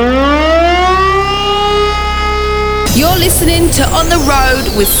listening to On the Road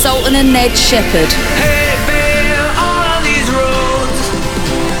with Sultan and Ned Shepherd. Hey babe, all these roads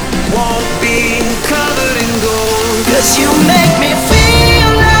won't be covered in gold. 'Cause you make me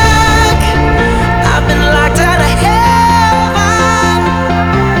feel like I've been locked out of heaven.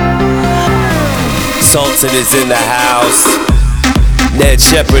 Sultan is in the house. Ned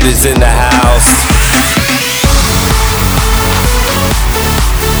Shepherd is in the house.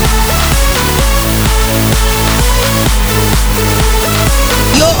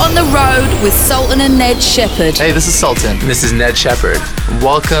 On the Road with Sultan and Ned Shepherd. Hey, this is Sultan. This is Ned Shepherd.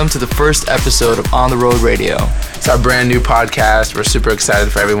 Welcome to the first episode of On the Road Radio. It's our brand new podcast. We're super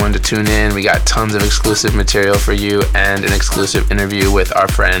excited for everyone to tune in. We got tons of exclusive material for you and an exclusive interview with our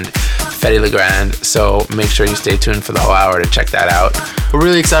friend Fetty Legrand. So make sure you stay tuned for the whole hour to check that out. We're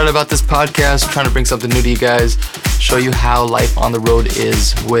really excited about this podcast, trying to bring something new to you guys, show you how life on the road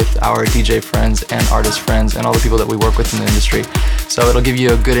is with our DJ friends and artist friends and all the people that we work with in the industry. So it'll give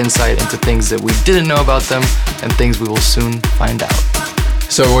you a good insight into things that we didn't know about them and things we will soon find out.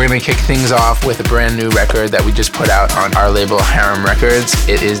 So we're going to kick things off with a brand new record that we just put out on our label Harem Records.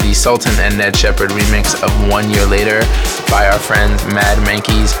 It is the Sultan and Ned Shepherd remix of 1 Year Later by our friends Mad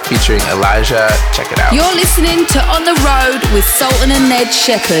Mankeys featuring Elijah. Check it out. You're listening to On the Road with Sultan and Ned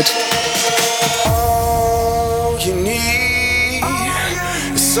Shepherd. All you need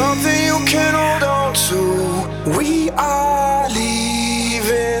is something you can hold on to. We are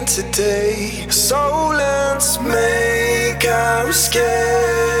leaving today, so let's make our escape.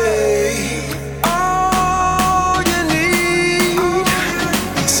 All you need,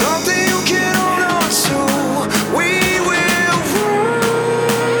 something you can hold on to. We will run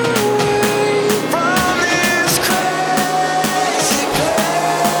away from this crazy place.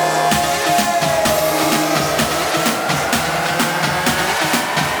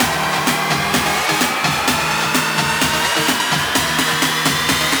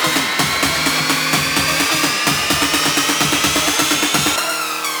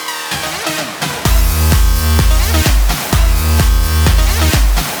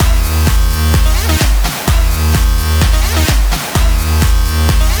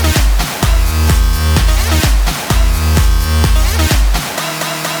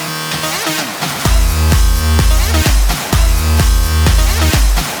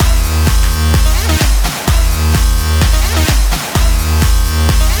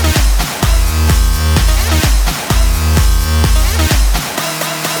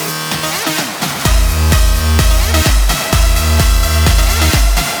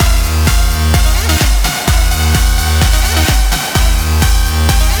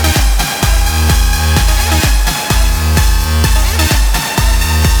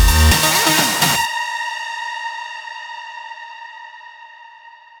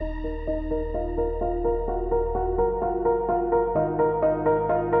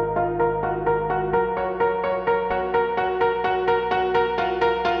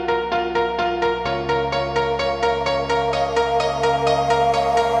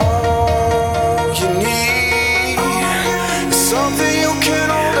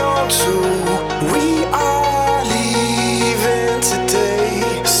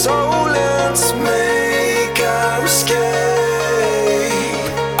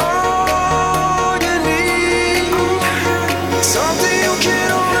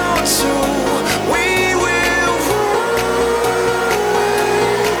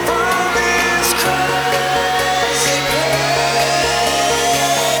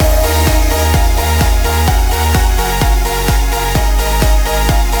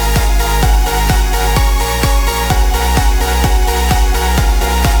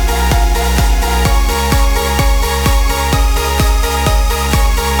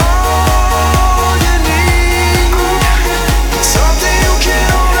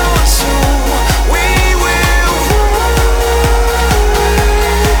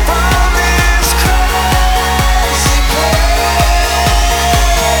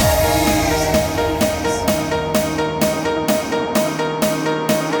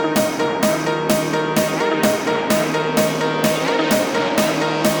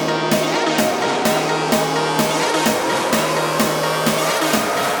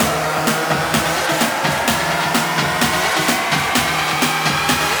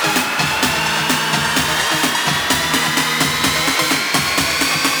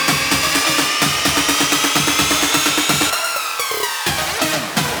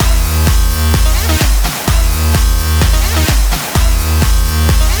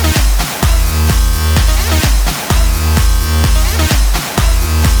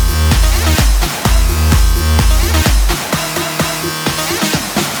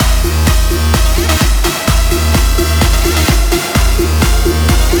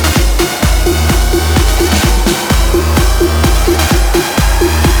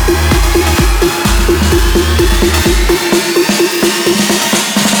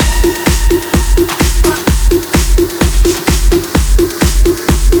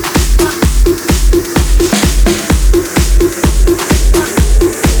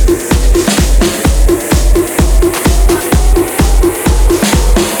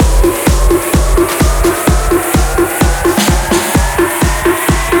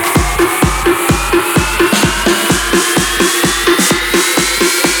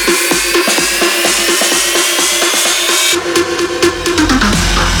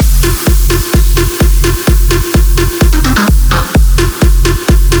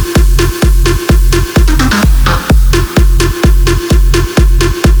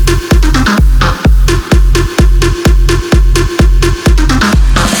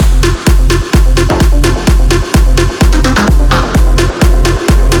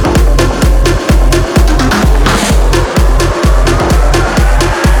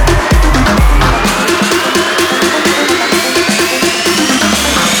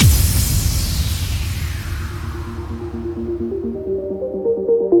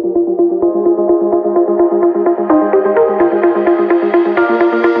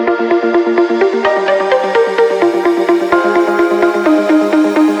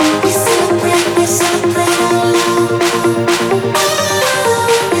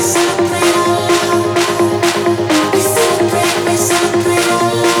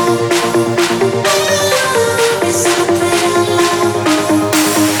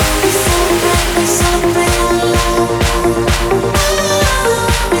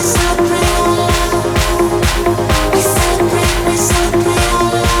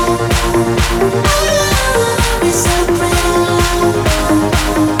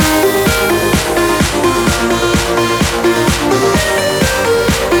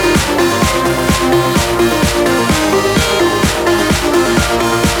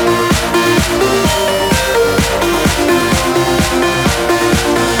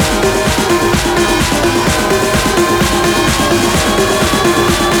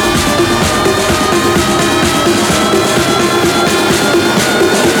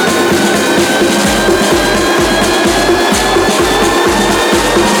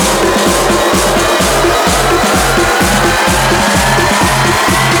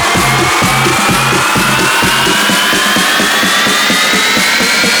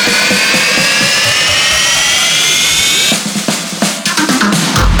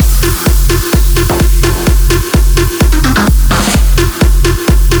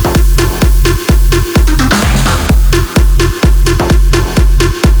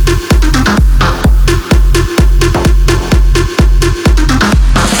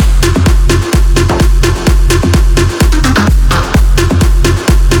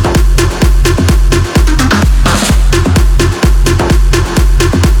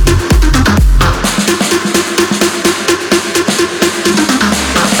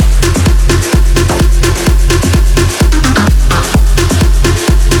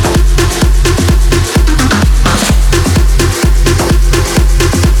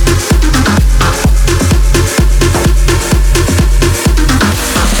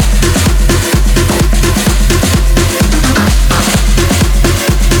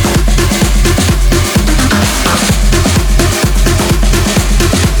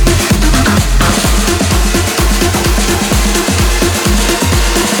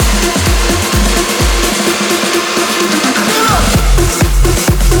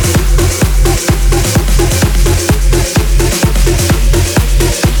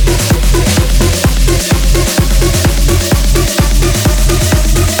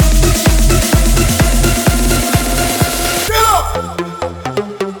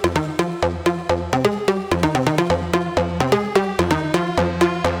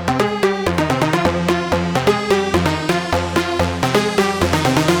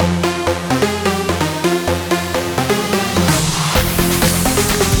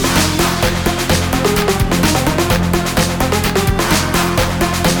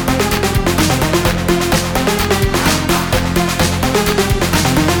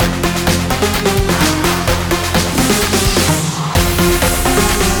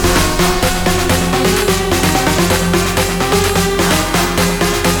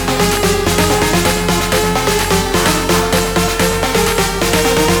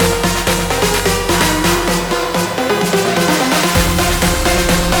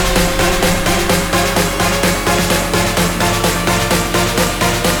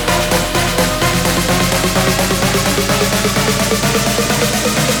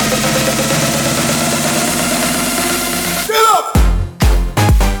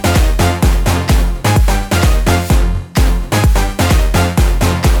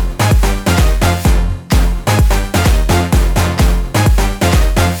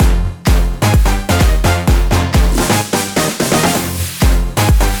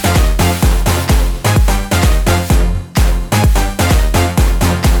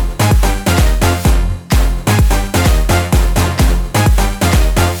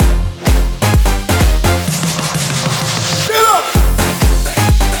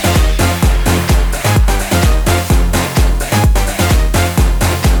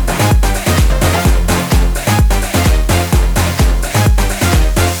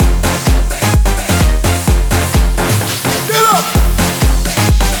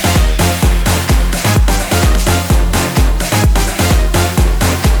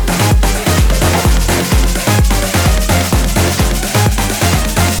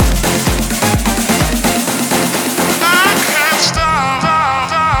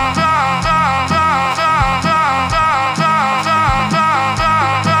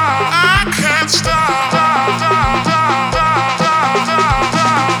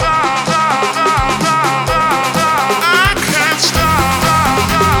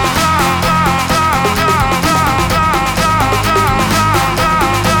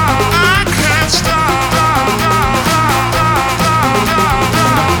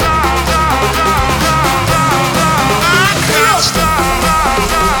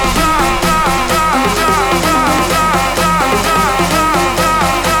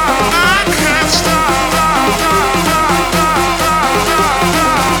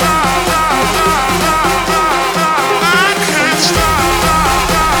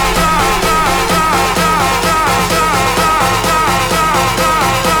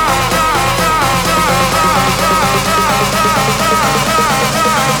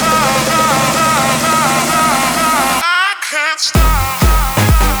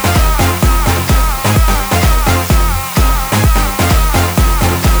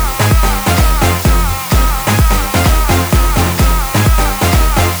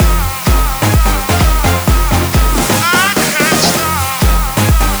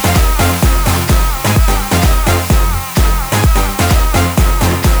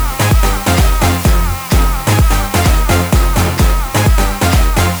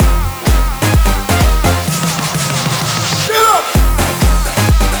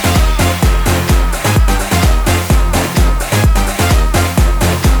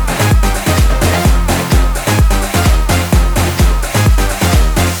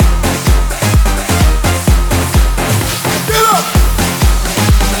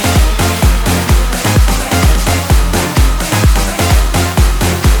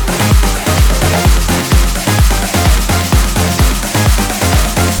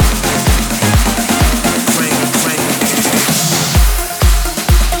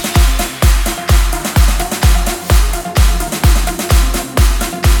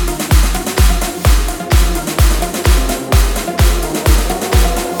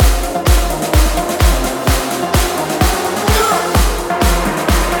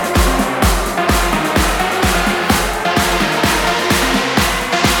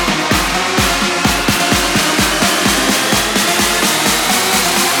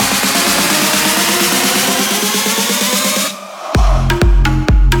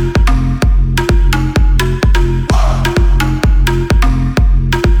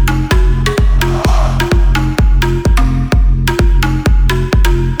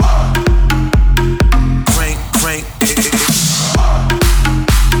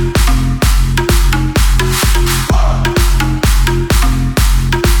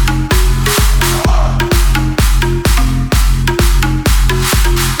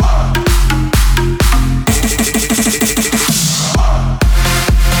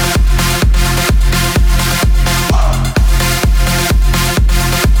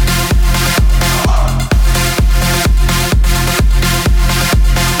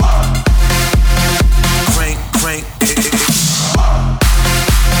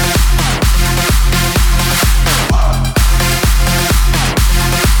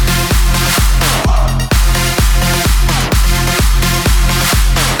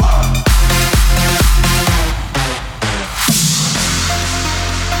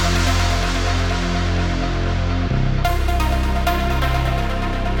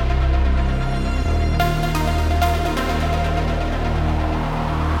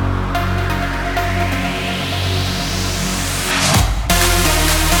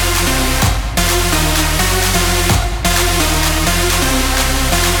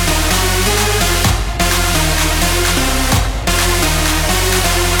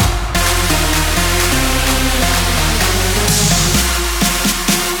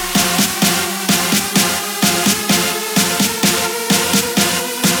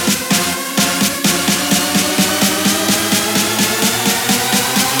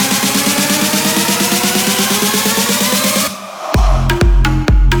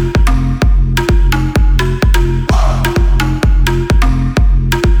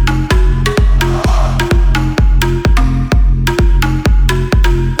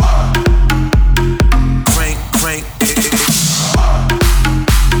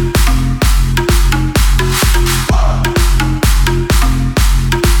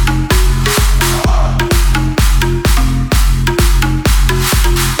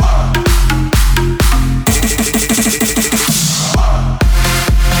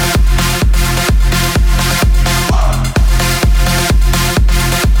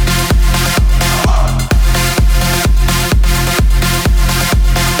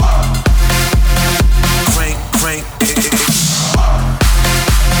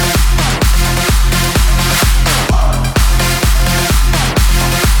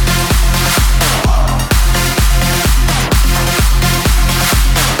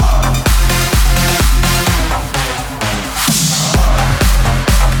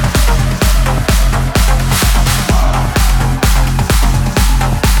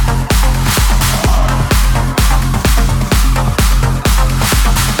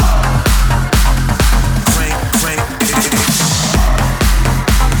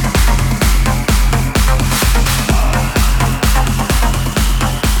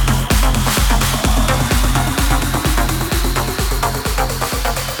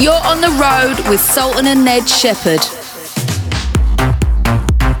 You're on the road with Sultan and Ned Shepherd.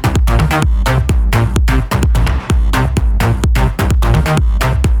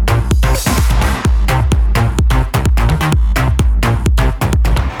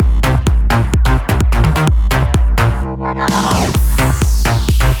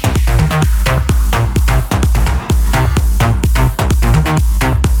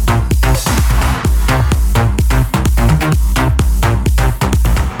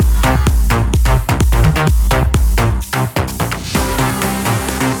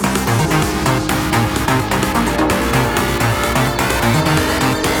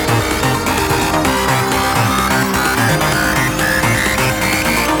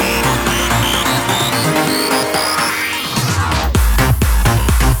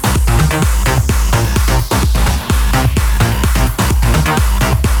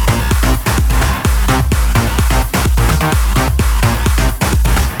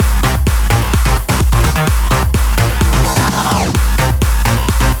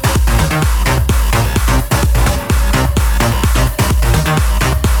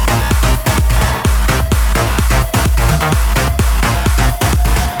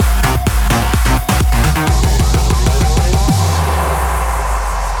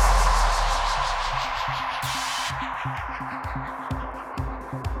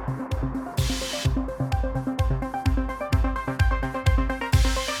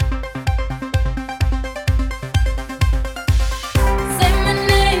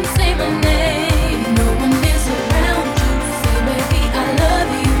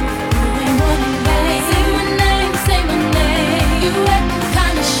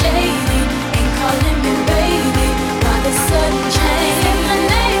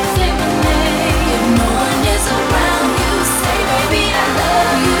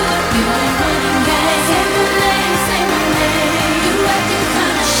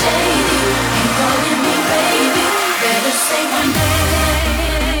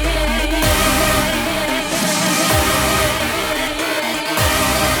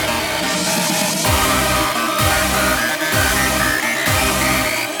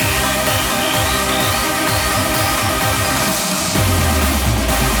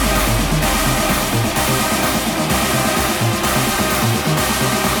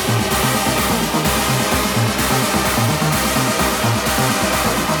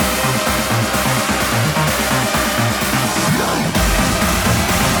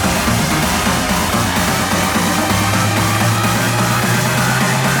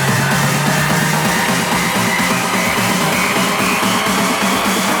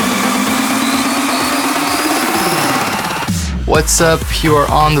 What's up? You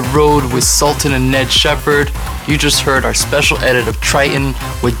are on the road with Sultan and Ned Shepherd. You just heard our special edit of Triton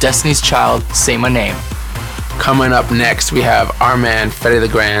with Destiny's Child, Say My Name. Coming up next, we have our man Fede Le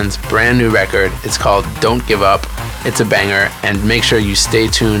Grand's brand new record. It's called Don't Give Up. It's a banger, and make sure you stay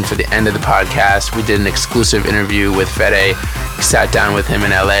tuned for the end of the podcast. We did an exclusive interview with Fede. We sat down with him in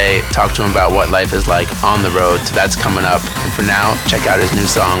LA, talked to him about what life is like on the road, so that's coming up. And for now, check out his new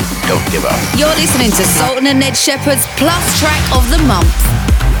song, Don't Give Up. You're listening to Sultan and Ned Shepherd's Plus Track of the Month.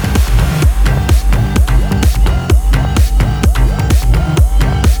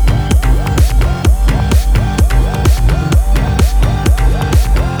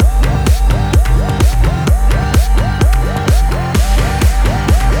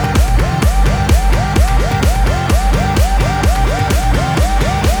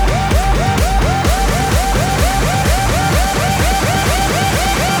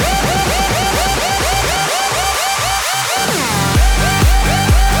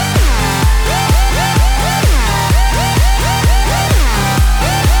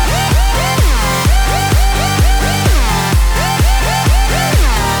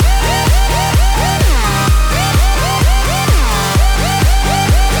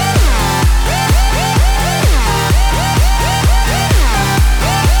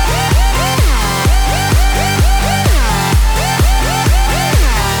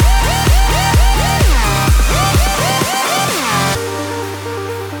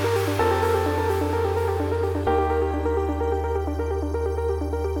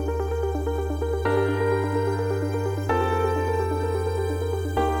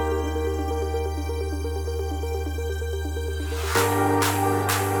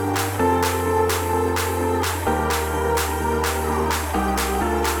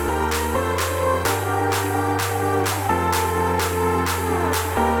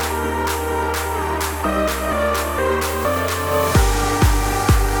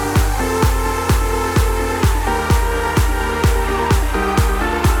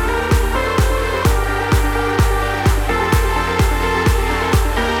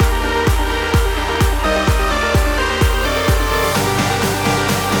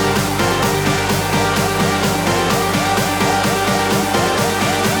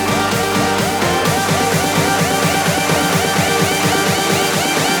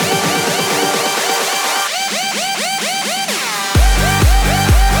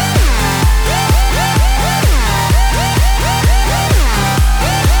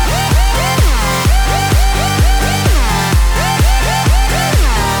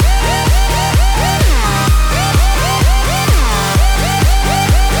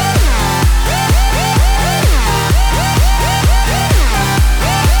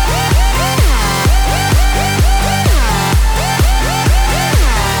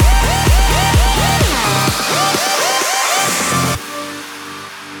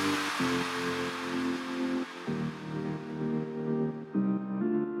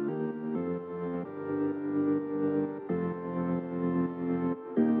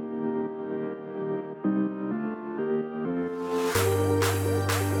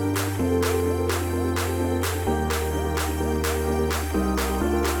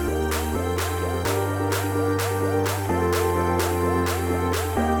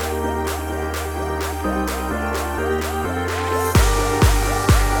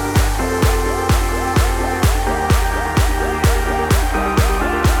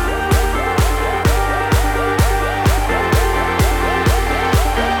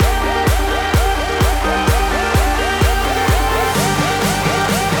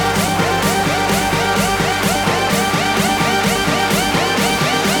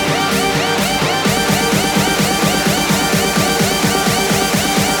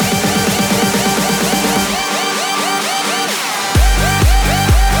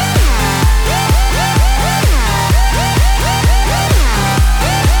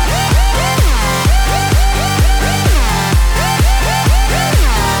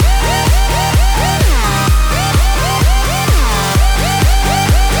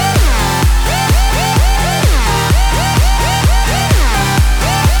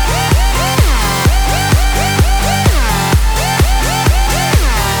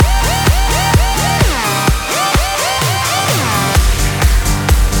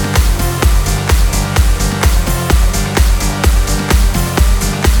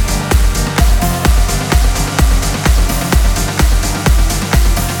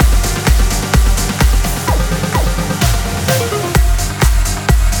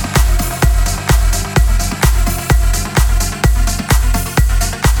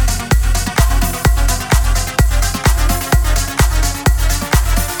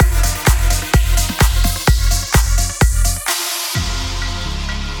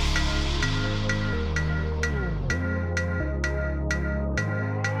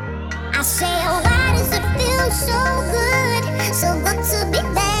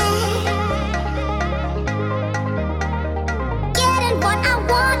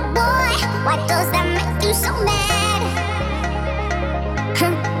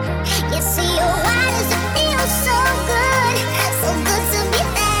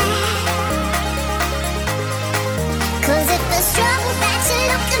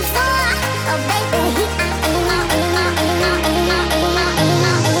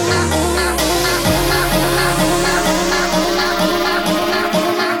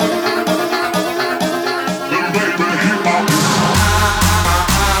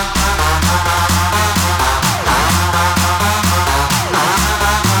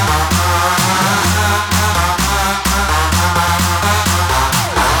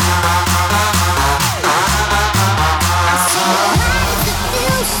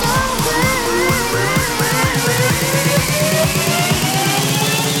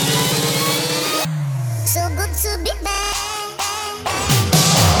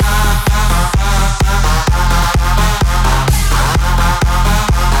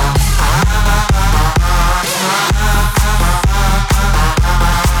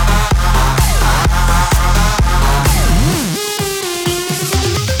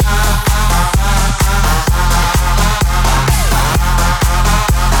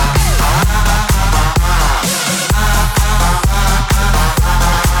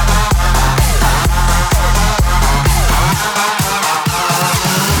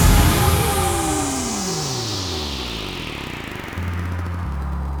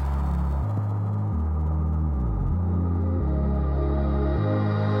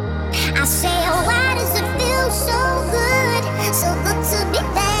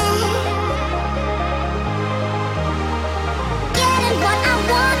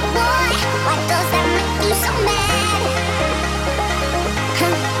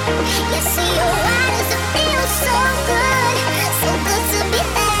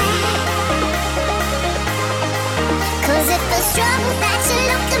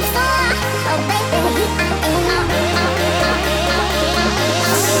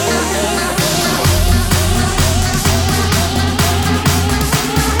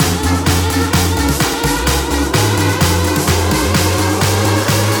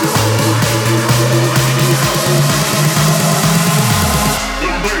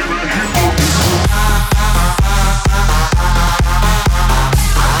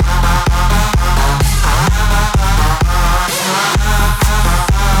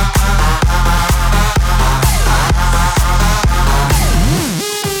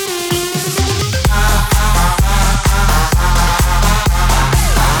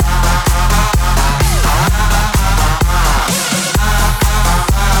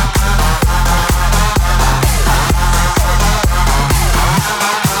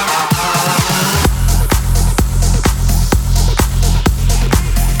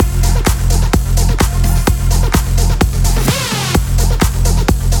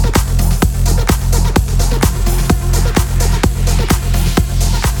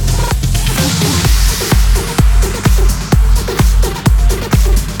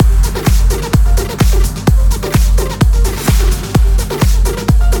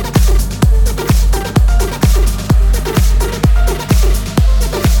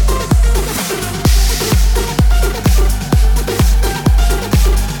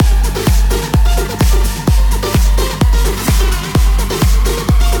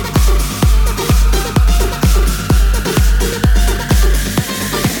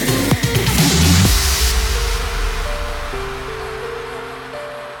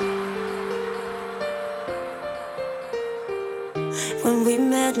 when we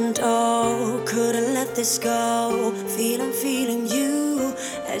met and oh, couldn't let this go. Feeling you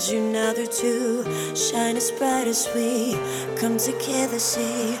as you now do too. Shine as bright as we come together,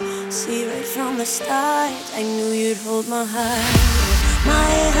 see right from the start. I knew you'd hold my heart.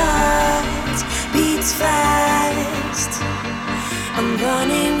 My heart beats fast. I'm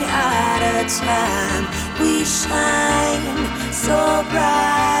running out of time. We shine so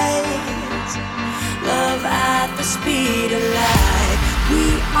bright. Love at the speed of light. We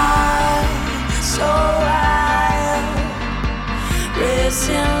are so wild,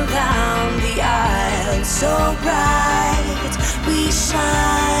 racing down the aisle. So bright, we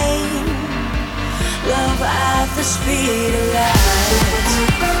shine. Love at the speed of light.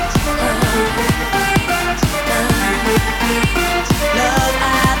 Love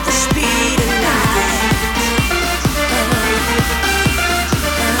at the speed of light.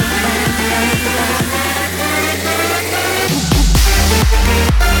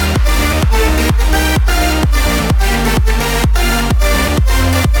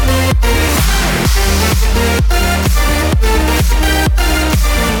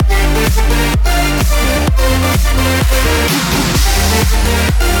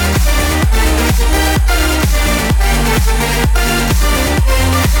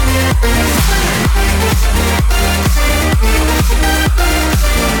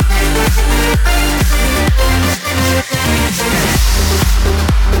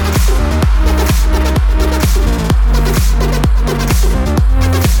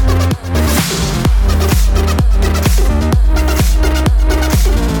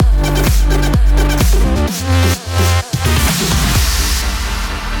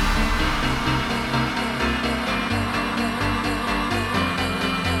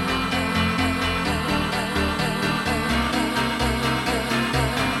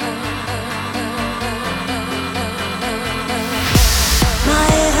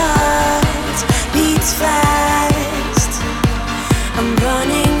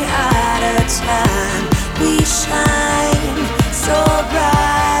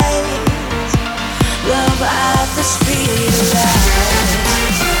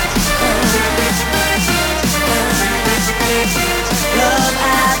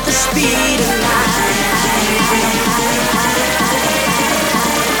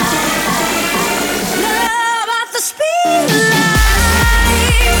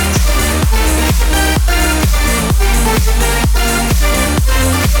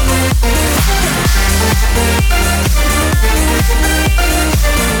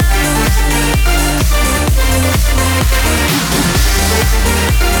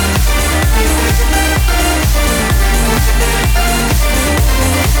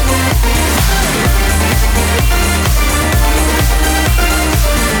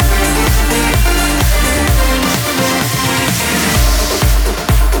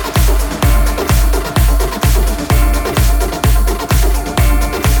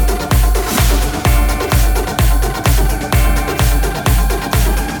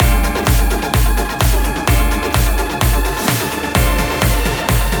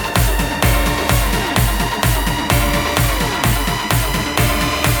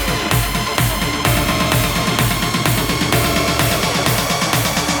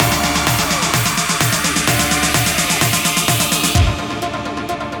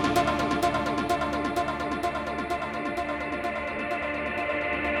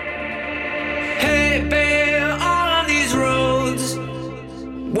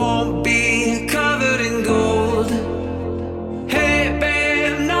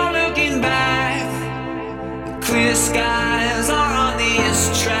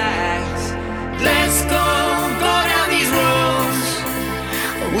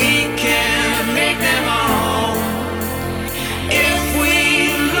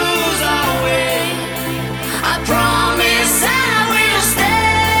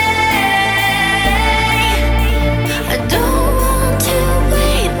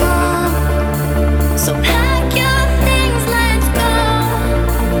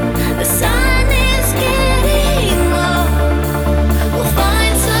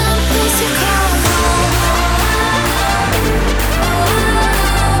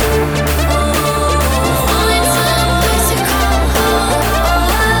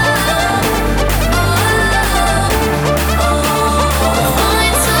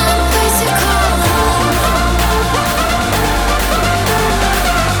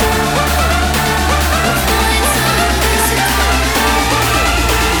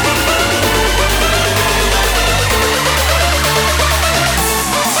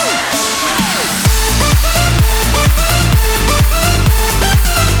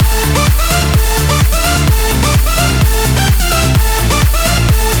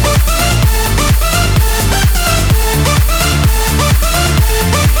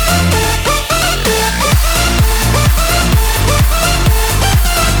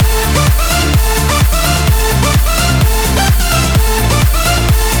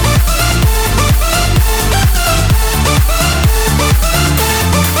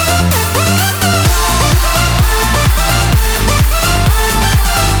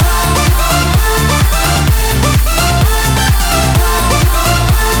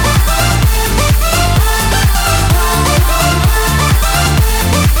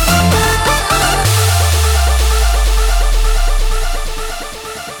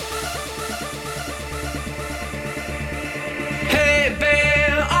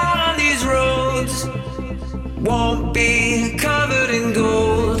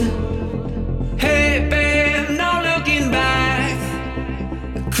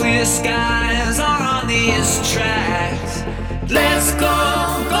 clear skies are on these tracks. Let's go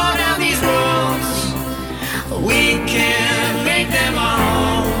down these roads. We can make them our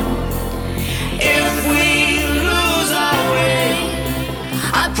home. If we lose our way,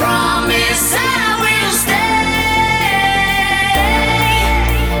 I promise I will stay.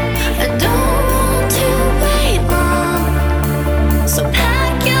 I don't want to wait long, so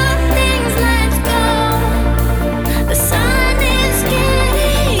pack your things, let's go. The sun is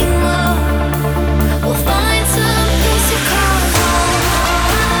getting low. We'll find some place to call home.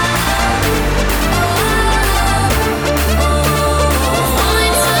 We'll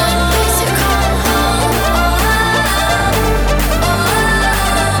find some place to call home.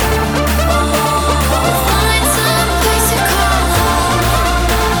 We'll find some place to call home.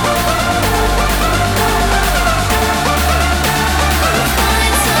 We'll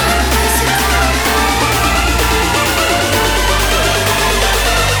find some place to call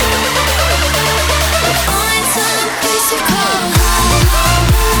Find some place to call home.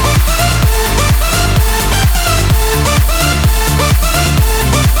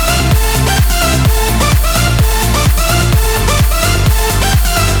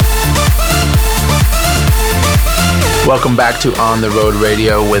 Welcome back to On the Road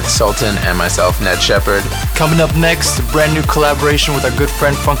Radio with Sultan and myself, Ned Shepard. Coming up next, a brand new collaboration with our good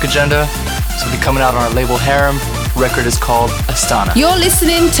friend Funk Agenda. This will be coming out on our label Harem. Record is called Astana. You're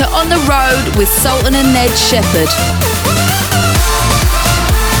listening to On the Road with Sultan and Ned Shepard.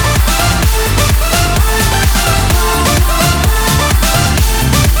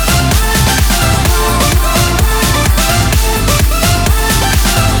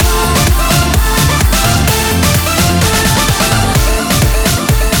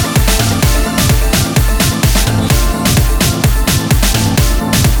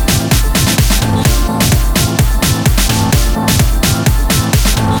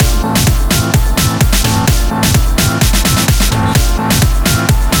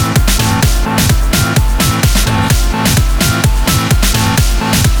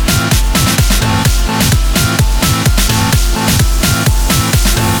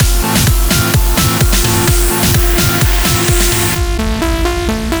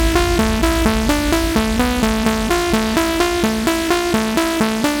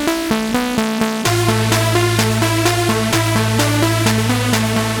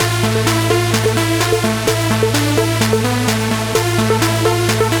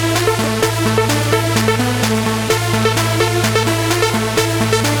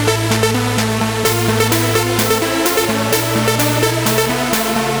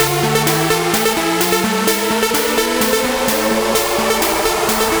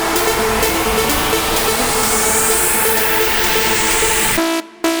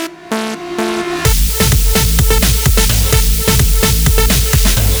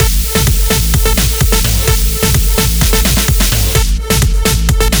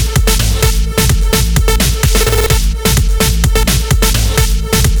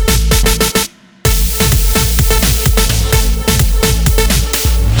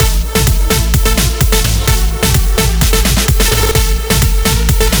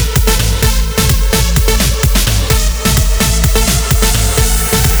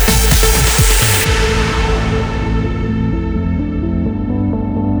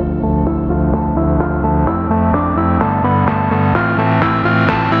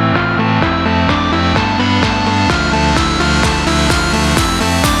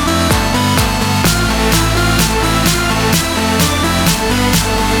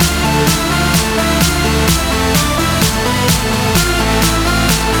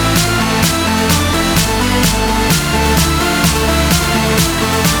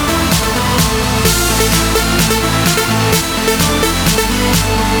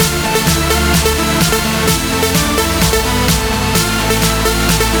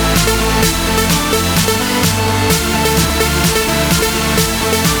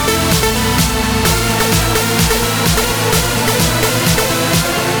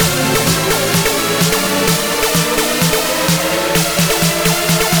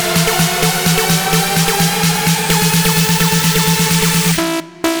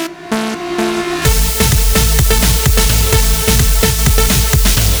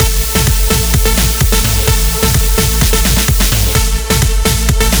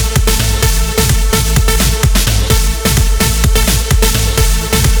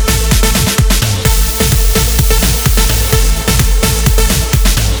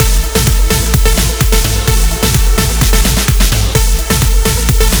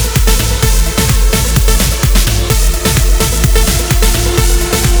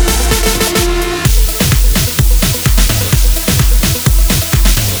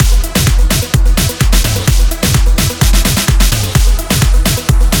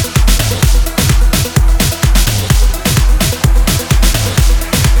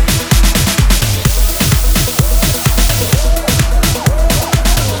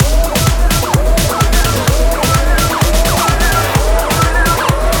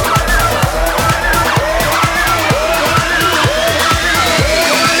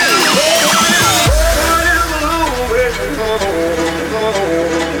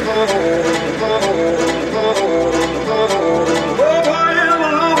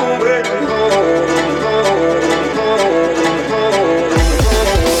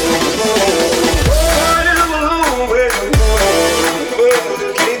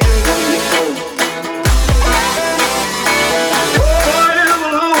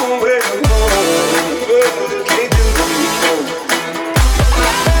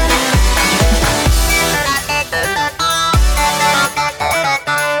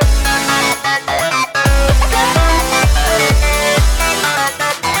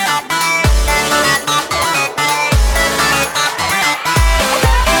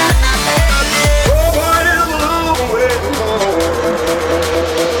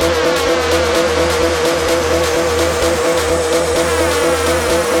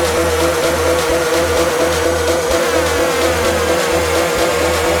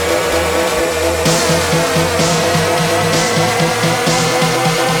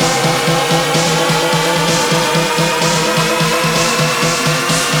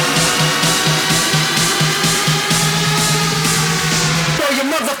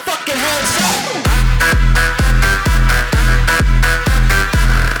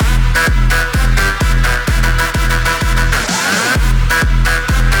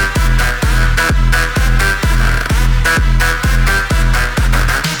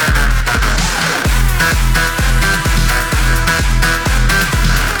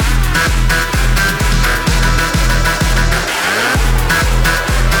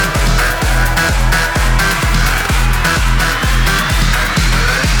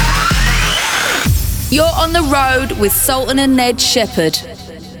 on the road with Sultan and Ned Shepherd.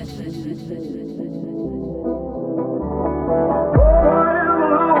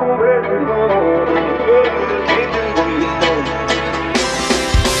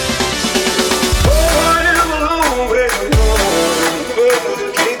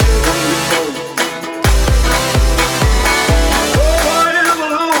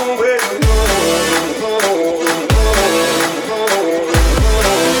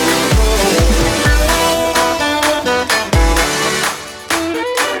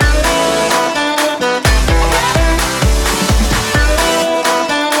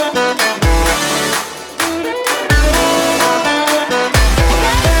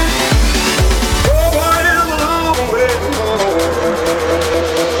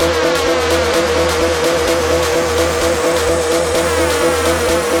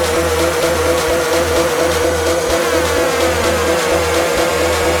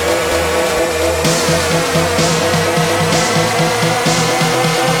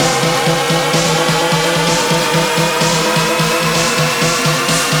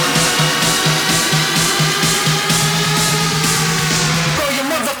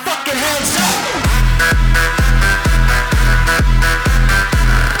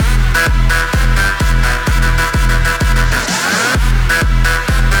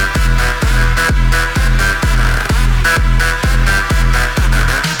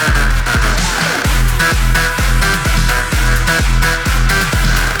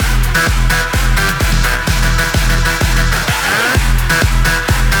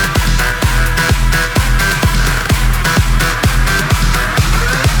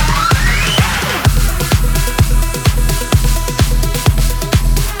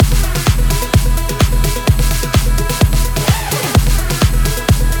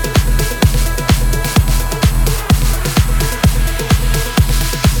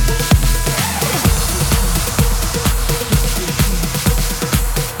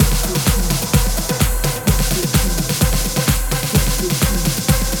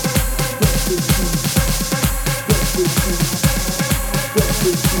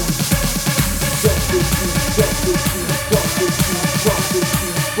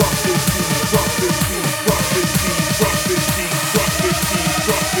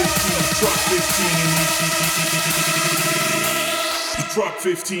 Drop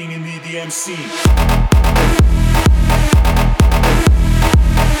 15 in the DMC.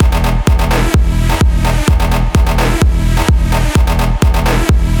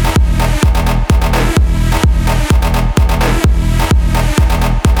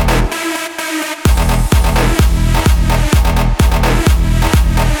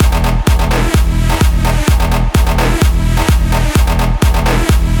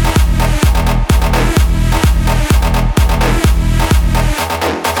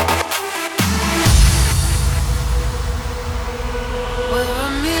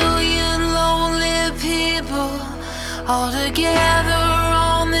 All together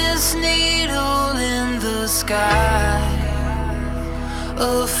on this needle in the sky,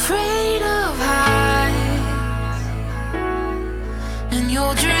 afraid of heights, and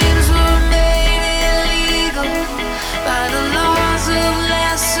your dreams were made illegal by the laws of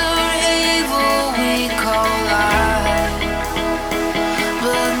lesser evil we call life,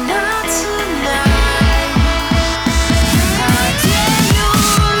 but not tonight.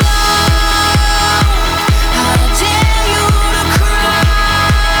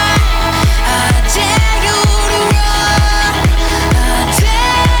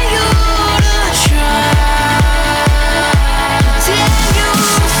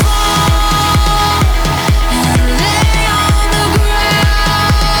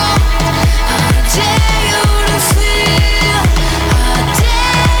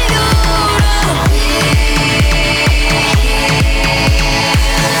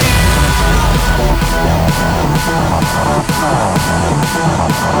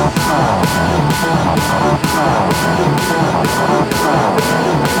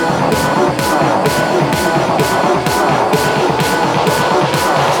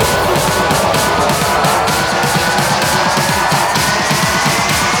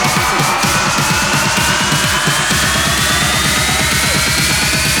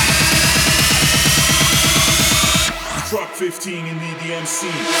 Drop 15 in the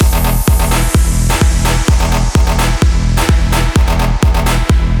DMC.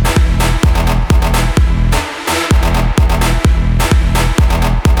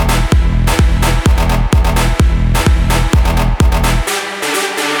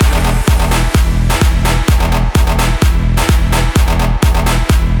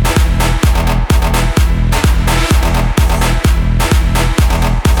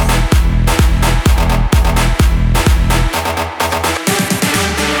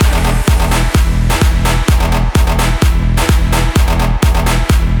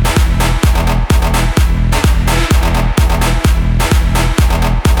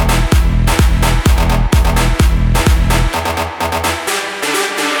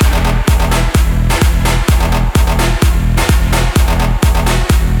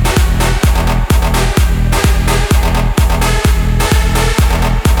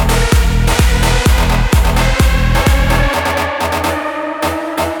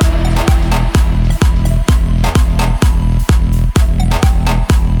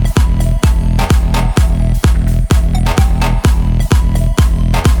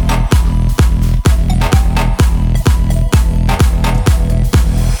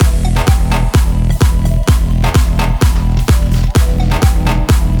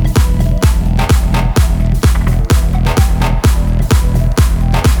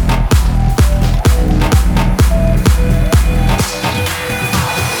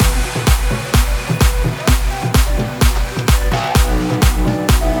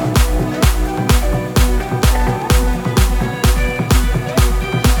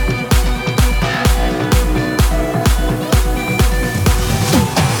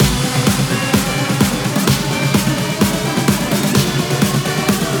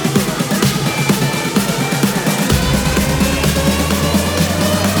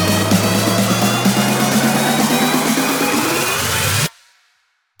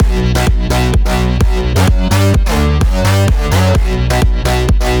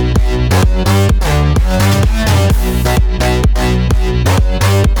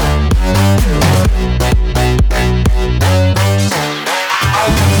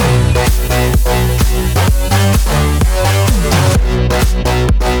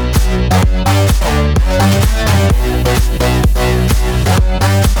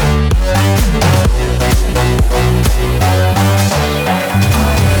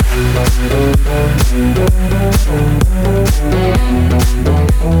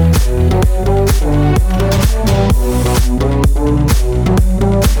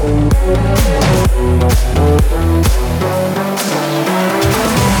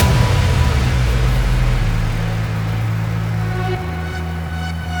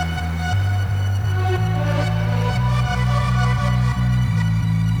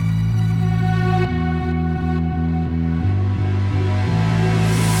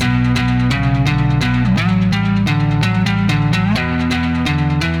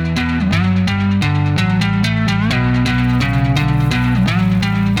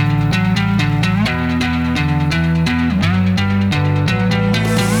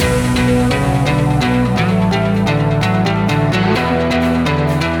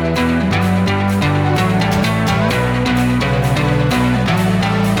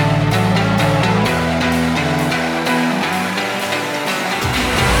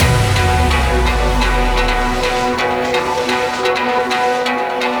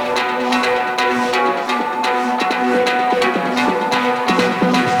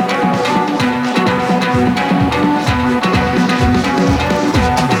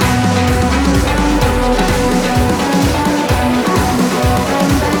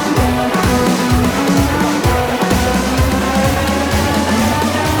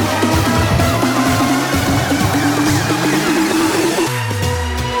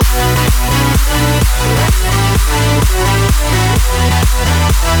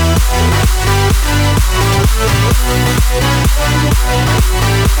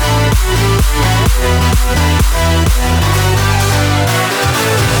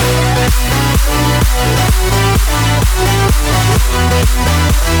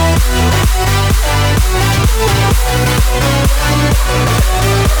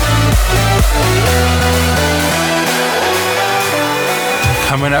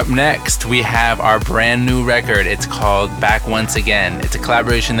 Coming up next, we have our brand new record. It's called Back Once Again. It's a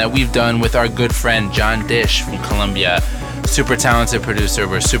collaboration that we've done with our good friend John Dish from Colombia. Super talented producer.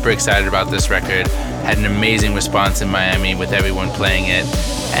 We're super excited about this record. Had an amazing response in Miami with everyone playing it.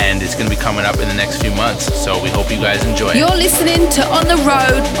 And it's going to be coming up in the next few months. So we hope you guys enjoy it. You're listening to On the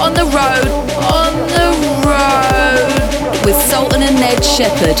Road, On the Road, On the Road with Sultan and Ned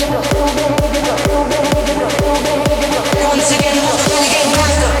Shepherd. Once again,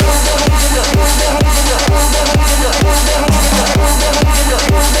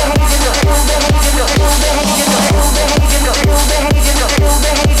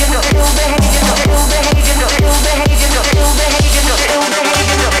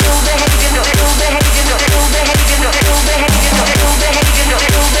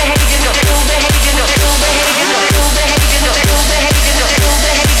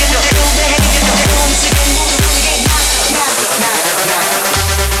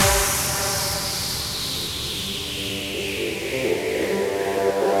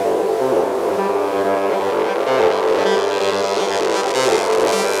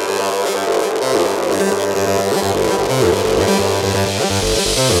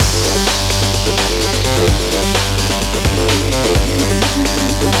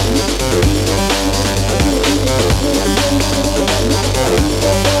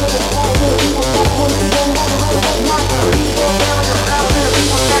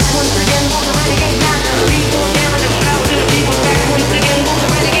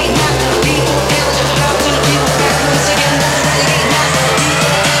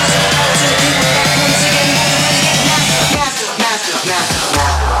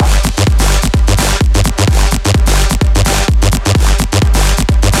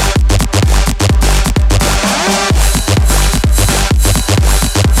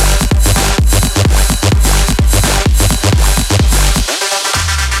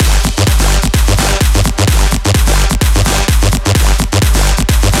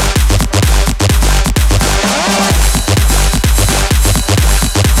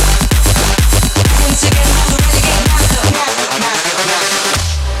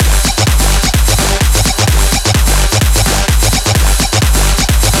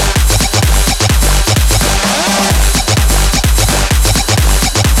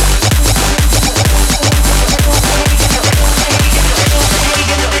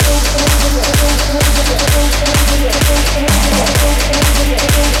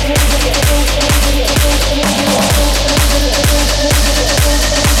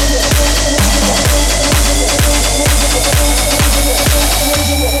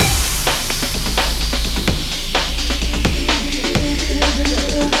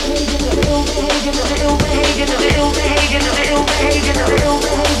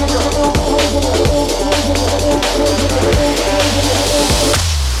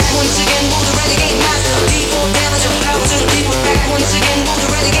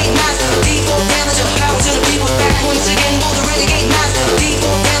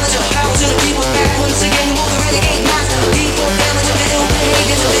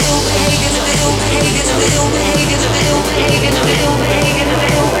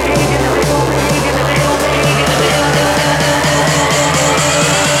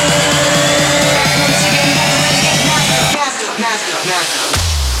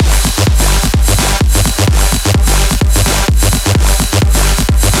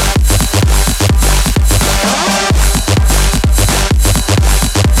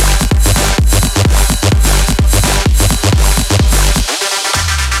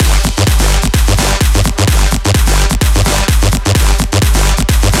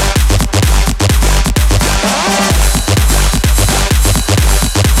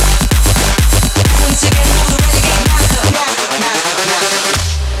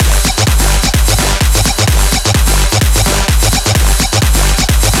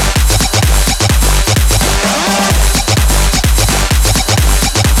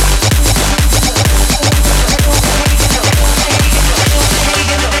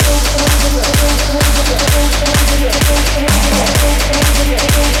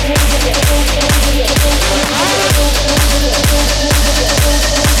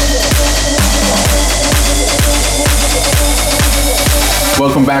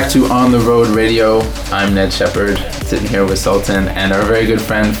 Welcome back to On the Road Radio. I'm Ned Shepherd, sitting here with Sultan and our very good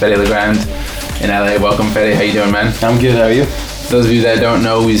friend Fede Legrand in LA. Welcome, Fede. How you doing, man? I'm good. How are you? Those of you that don't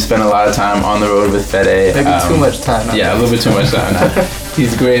know, we spent a lot of time on the road with Fede. Maybe too much time. Yeah, a little bit too much time.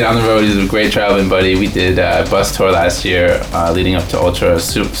 He's great on the road. He's a great traveling buddy. We did a bus tour last year leading up to Ultra.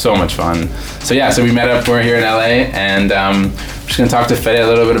 So much fun. So yeah, so we met up. We're here in LA, and we're just going to talk to Fede a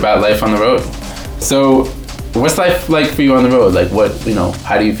little bit about life on the road. So What's life like for you on the road? Like, what,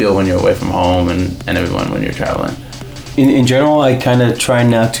 how do you feel when you're away from home and everyone when you're traveling? In general, I kind of try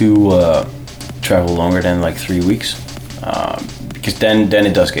not to travel longer than like 3 weeks, because then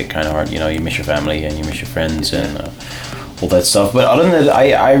it does get kind of hard. You miss your family and you miss your friends and all that stuff. But other than that,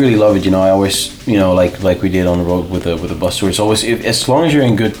 I really love it. I always, like we did on the road with the bus tour. It's always, as long as you're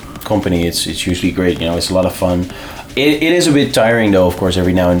in good company, it's usually great. It's a lot of fun. It is a bit tiring though, of course,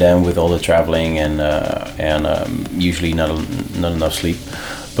 every now and then with all the traveling and usually not enough sleep.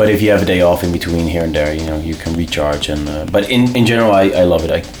 But if you have a day off in between here and there, you can recharge. But in general, I love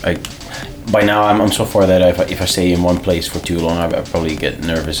it. I by now I'm so far that if I stay in one place for too long, I probably get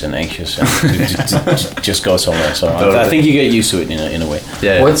nervous and anxious and just go somewhere. So I think you get used to it in a way.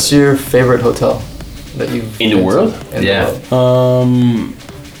 Yeah. What's your favorite hotel that you've in the world?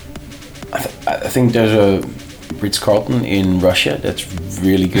 I think there's a Ritz-Carlton in Russia. That's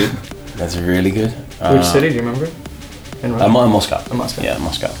really good. Which city do you remember? In Moscow. Moscow. Yeah,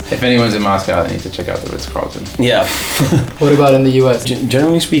 Moscow. If anyone's in Moscow, they need to check out the Ritz-Carlton. Yeah. What about in the U.S.?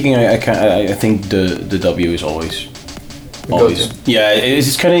 Generally speaking, I think the W is always. Yeah,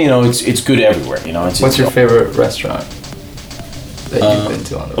 it's kind of it's good everywhere. What's your favorite restaurant that you've been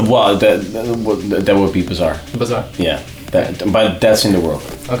to on the road? Well, that would be Bazaar. Bazaar. Yeah. But that's in the world.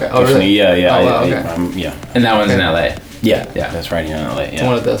 Okay. Oh, really? Yeah. Oh, wow, okay. Yeah. And that one's in LA. Yeah. That's right in LA. Yeah. It's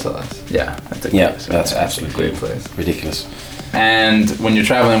one of the SLS. Yeah. That's absolutely great place. Ridiculous. And when you're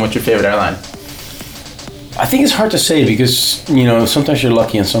traveling, what's your favorite airline? I think it's hard to say because sometimes you're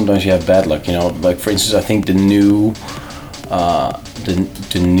lucky and sometimes you have bad luck. Like for instance, I think the new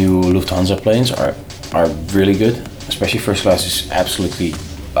Lufthansa planes are really good. Especially first class is absolutely.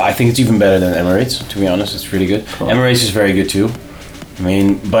 I think it's even better than Emirates, to be honest. It's really good. Cool. Emirates is very good too.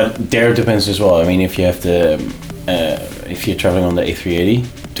 But there it depends as well. If you have if you're traveling on the A380,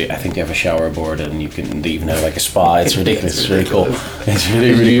 I think they have a shower aboard and they even have like a spa. It's ridiculous. It's really cool. It's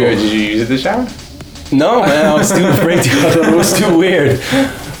really cool. Did you use the shower? No, man. I was too afraid to. I thought it was too weird.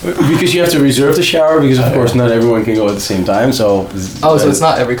 Because you have to reserve the shower because of course not everyone can go at the same time. So. So it's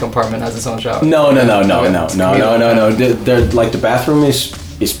not every compartment has its own shower. No. They're like the bathroom is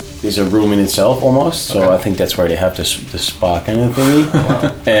a room in itself almost, so I think that's where they have the spa kind of thingy,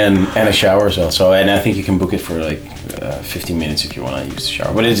 and a shower as well. So I think you can book it for like 15 minutes if you want to use the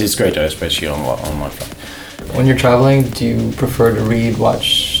shower. But it's great though, especially on one flight. When you're traveling, do you prefer to read,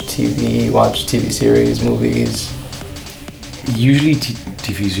 watch TV series, movies? Usually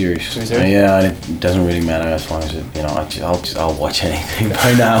TV series. Yeah, and it doesn't really matter as long as I'll watch anything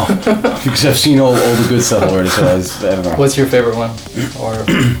by now because I've seen all the good stuff already. So I don't know. What's your favorite one or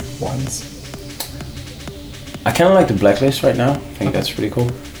ones? I kind of like The Blacklist right now. I think that's pretty cool.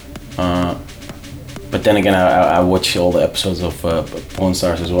 But then again, I watch all the episodes of Pawn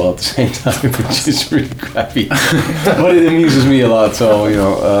Stars as well at the same time, which is really crappy. But it amuses me a lot, so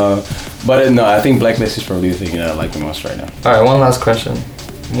no, I think Blacklist is probably the thing that I like the most right now. All right, one last question.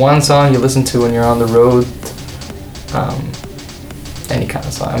 One song you listen to when you're on the road, any kind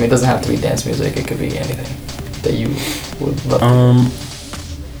of song. It doesn't have to be dance music. It could be anything that you would love.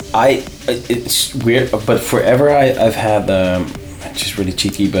 It's weird, but forever I've had. Just really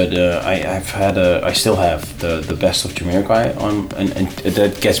cheeky, but I still have the best of Jamiroquai on, and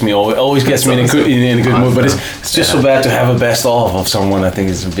that gets me always gets me in a good mood. But it's just so bad to have a best of someone. I think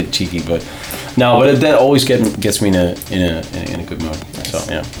it's a bit cheeky, but that always gets me in a good mood. So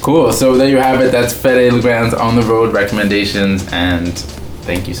yeah. Cool. So there you have it. That's Fede Legrand's On the Road recommendations, and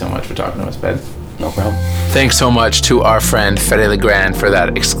thank you so much for talking to us, Fede. No problem. Thanks so much to our friend Fede Legrand for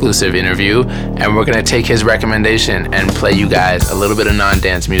that exclusive interview. And we're going to take his recommendation and play you guys a little bit of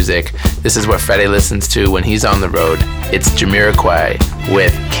non-dance music. This is what Fede listens to when he's on the road. It's Jamiroquai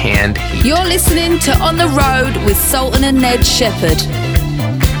with Canned Heat. You're listening to On the Road with Sultan and Ned Shepherd.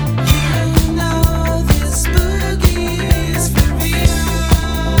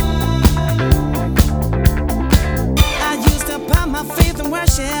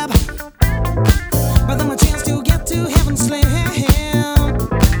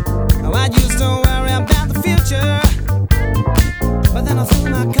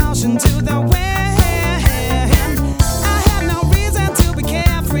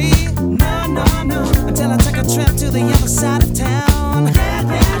 Until I took a trip to the other side of town.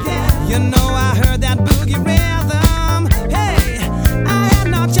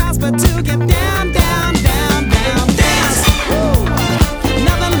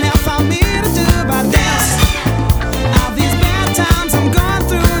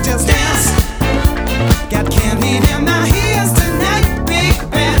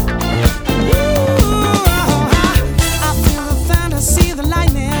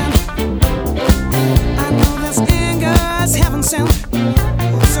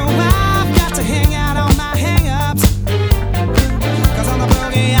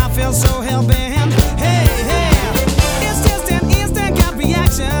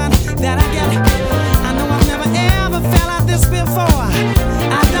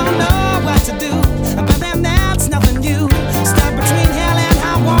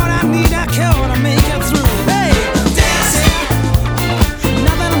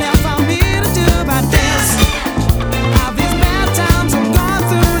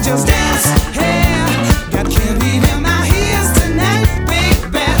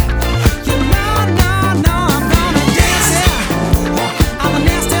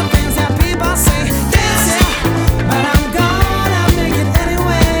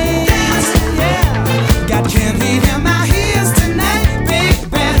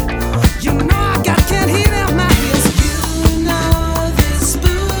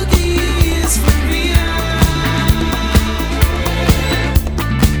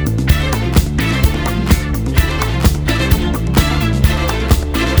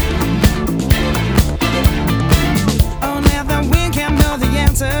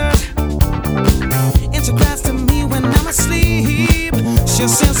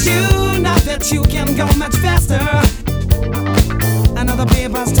 it's you, not that you can go much faster. Another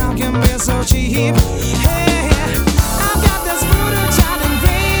paper's talking real so cheap. Hey, I've got this voodoo child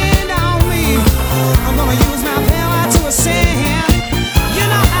ingrained on me. I'm gonna use my power to ascend. You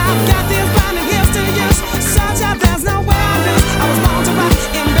know I've got these blinding gifts to use, such that there's no way I lose. I was born to rock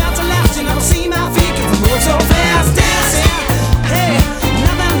and built to last. You never see my feet 'cause I move so fast. Dancing, hey,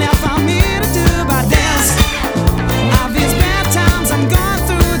 nothing left for me to do but dance. All these bad times I'm going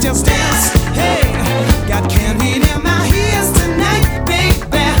through, just dance. Hey, got candy in my ears tonight,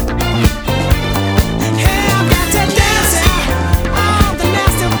 baby. Hey, I've got to dance, yeah. All the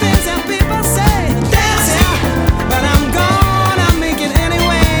nasty things that people say, dance, yeah. But I'm gonna make it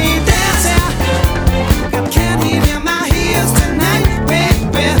anyway, dance, yeah. Got candy in my ears tonight,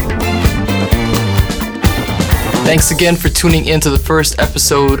 baby. Thanks again for tuning in to the first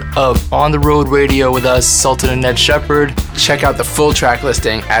episode of On the Road Radio with us, Sultan and Ned Shepard. Check out the full track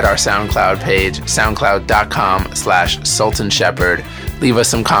listing at our SoundCloud page, soundcloud.com/Sultan Shepard. Leave us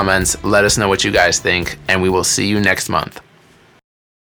some comments, let us know what you guys think, and we will see you next month.